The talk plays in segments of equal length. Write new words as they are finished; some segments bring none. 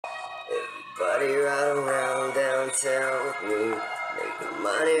Everybody ride around downtown with me, making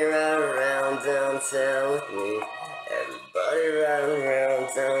money right around downtown with me. Everybody ride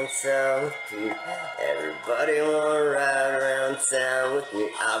around downtown with me. Everybody wanna ride around town with me.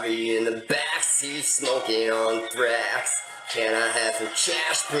 I'll be in the backseat smoking on Thrax. Can I have some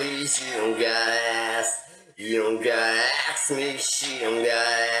cash, please? You don't gotta ask. You don't gotta ask me, she don't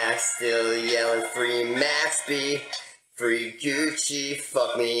gotta ask. Still yelling free Max B, free Gucci.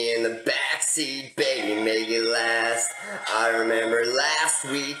 Fuck me in the backseat, baby, make it last. I remember last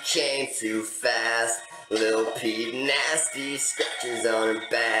week came too fast. Lil Peep nasty, scratches on her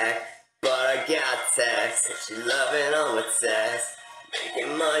back. But I got text, and she loving on my text.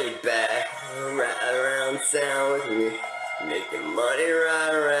 Making money back, ride around town with me. Making money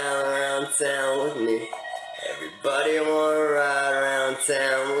right around town with me. Everybody wanna ride around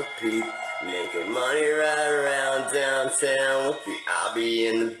town with Pete. Making money right around downtown with me. I'll be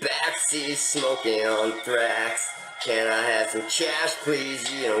in the backseat smoking on Thrax. Can I have some cash,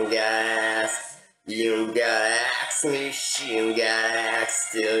 please? You don't gotta ask. You don't gotta ask me, she don't gotta ask.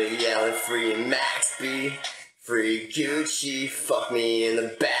 Still yelling free Max B, free Gucci. Fuck me in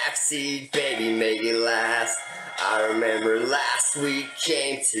the backseat, baby, make it last. I remember last week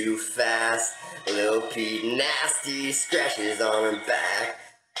came too fast. Lil Pete nasty, scratches on her back.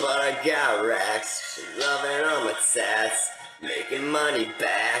 But I got racks, she loving on my tats. Making money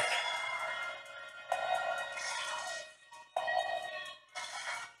back.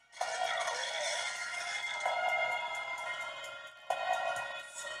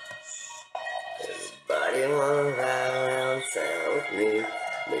 Everybody wanna ride around town with me.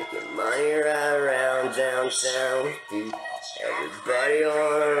 Making money right around downtown with me. Everybody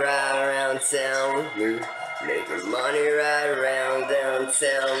wanna ride around town with me. Making money right around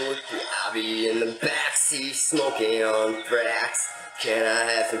downtown with me. I'll be in the backseat smoking on Thrax. Can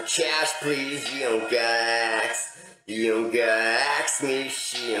I have some cash, please? You don't gotta ask. You don't gotta ask me,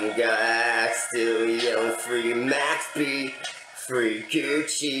 she don't gotta ask. Still yelling free Max B, free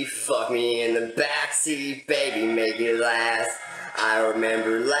Gucci. Fuck me in the backseat, baby, make it last. I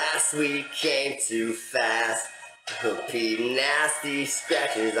remember last week came too fast. Lil Pete nasty,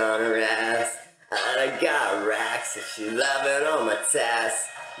 scratches on her ass. And I got racks, and she loving on my tats.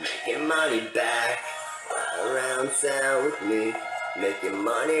 Making money back, right around town with me. Making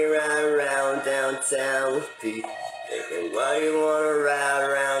money right around downtown with Pete. Everybody wanna ride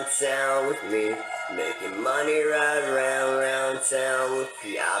around town with me. Making money right around town with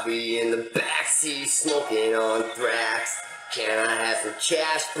me. I'll be in the backseat smoking on Thrax. Can I have some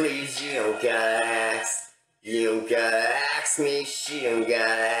cash, please? You don't gotta ask. You don't gotta ask me, she don't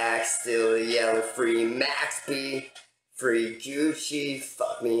gotta ask. Still yelling free Max B, free Gucci.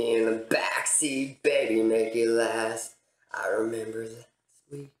 Fuck me in the backseat, baby, make it last. I remember that.